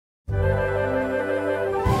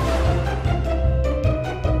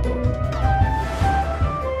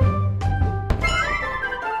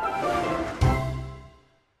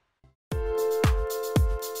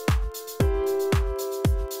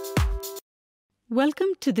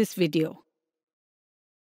Welcome to this video.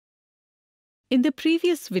 In the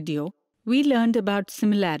previous video, we learned about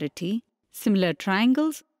similarity, similar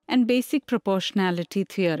triangles, and basic proportionality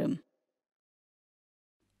theorem.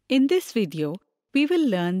 In this video, we will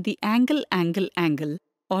learn the angle-angle-angle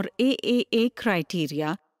or AAA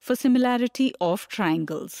criteria for similarity of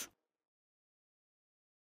triangles.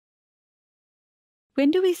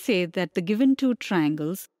 When do we say that the given two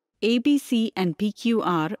triangles, ABC and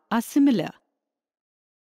PQR, are similar?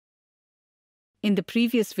 In the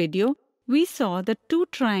previous video, we saw that two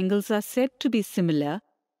triangles are said to be similar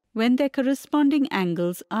when their corresponding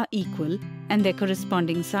angles are equal and their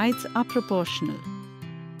corresponding sides are proportional.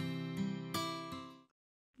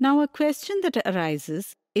 Now, a question that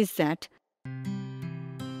arises is that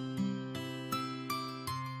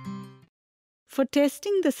for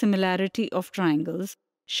testing the similarity of triangles,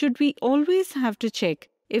 should we always have to check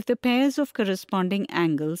if the pairs of corresponding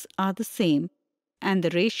angles are the same and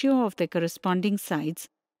the ratio of their corresponding sides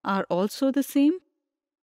are also the same?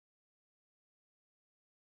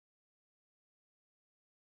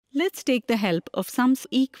 Let's take the help of some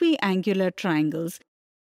equiangular triangles.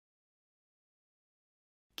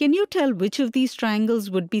 Can you tell which of these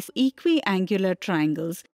triangles would be equiangular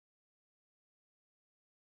triangles?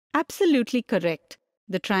 Absolutely correct.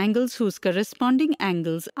 The triangles whose corresponding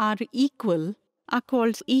angles are equal are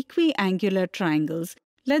called equiangular triangles.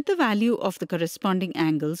 Let the value of the corresponding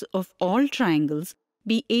angles of all triangles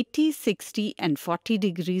be 80, 60, and 40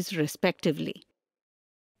 degrees respectively.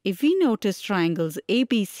 If we notice triangles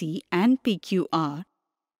ABC and PQR,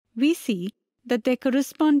 we see that their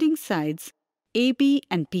corresponding sides AB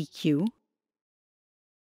and PQ,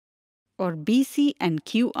 or BC and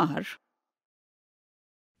QR,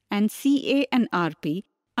 and CA and RP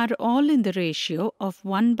are all in the ratio of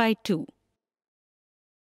 1/2.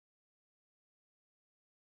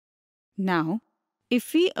 Now,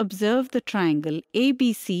 if we observe the triangle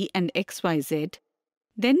ABC and XYZ,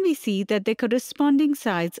 then we see that their corresponding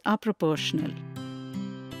sides are proportional.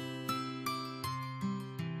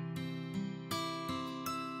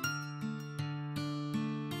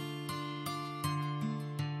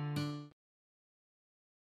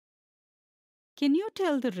 Can you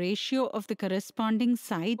tell the ratio of the corresponding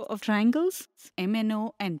sides of triangles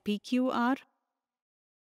MNO and PQR?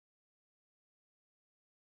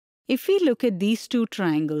 If we look at these two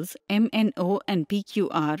triangles, MNO and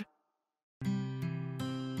PQR,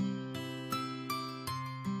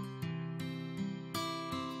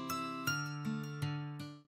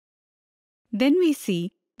 then we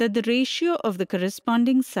see that the ratio of the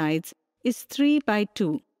corresponding sides is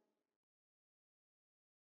 3/2.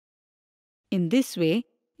 In this way,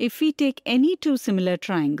 if we take any two similar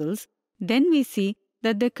triangles, then we see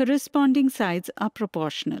that their corresponding sides are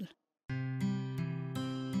proportional.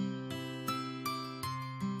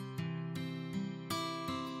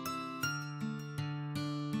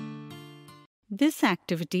 This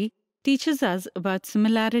activity teaches us about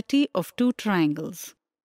similarity of two triangles.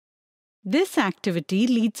 This activity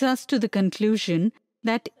leads us to the conclusion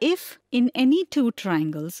that if in any two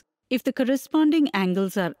triangles, if the corresponding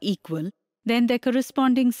angles are equal, then their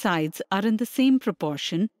corresponding sides are in the same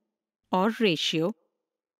proportion or ratio,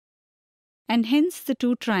 and hence the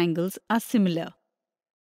two triangles are similar.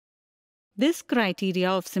 This criteria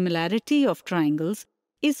of similarity of triangles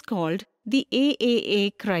is called the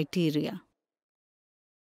AAA criteria.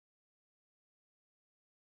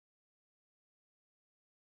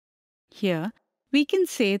 Here, we can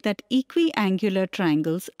say that equiangular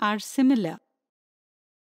triangles are similar.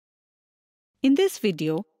 In this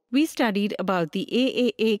video, we studied about the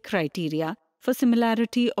AAA criteria for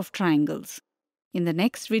similarity of triangles. In the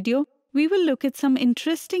next video, we will look at some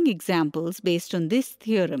interesting examples based on this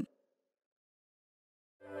theorem.